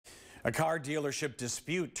A car dealership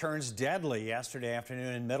dispute turns deadly yesterday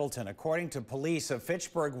afternoon in Middleton. According to police, a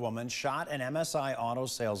Fitchburg woman shot an MSI auto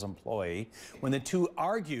sales employee when the two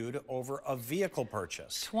argued over a vehicle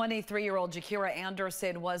purchase. 23-year-old Jakira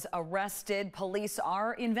Anderson was arrested. Police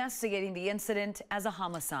are investigating the incident as a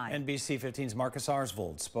homicide. NBC 15's Marcus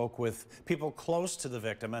Arsvold spoke with people close to the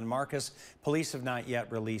victim, and Marcus, police have not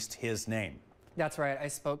yet released his name. That's right. I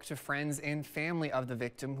spoke to friends and family of the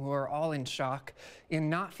victim who are all in shock in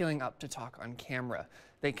not feeling up to talk on camera.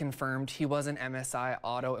 They confirmed he was an MSI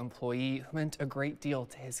auto employee who meant a great deal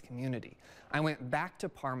to his community. I went back to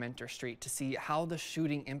Parmenter Street to see how the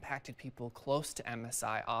shooting impacted people close to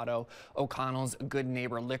MSI Auto. O'Connell's Good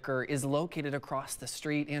Neighbor Liquor is located across the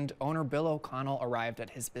street, and owner Bill O'Connell arrived at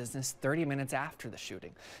his business 30 minutes after the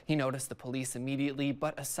shooting. He noticed the police immediately,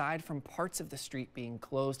 but aside from parts of the street being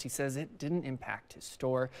closed, he says it didn't impact his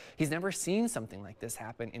store. He's never seen something like this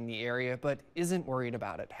happen in the area, but isn't worried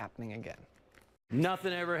about it happening again.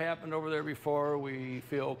 Nothing ever happened over there before. We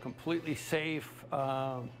feel completely safe.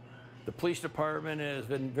 The police department has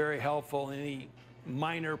been very helpful in any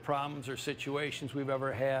minor problems or situations we've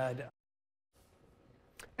ever had.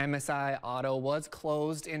 MSI Auto was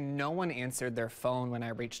closed and no one answered their phone when I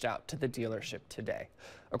reached out to the dealership today.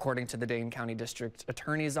 According to the Dane County District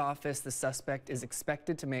Attorney's Office, the suspect is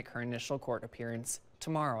expected to make her initial court appearance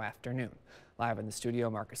tomorrow afternoon. Live in the studio,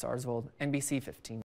 Marcus Arsvold, NBC 15.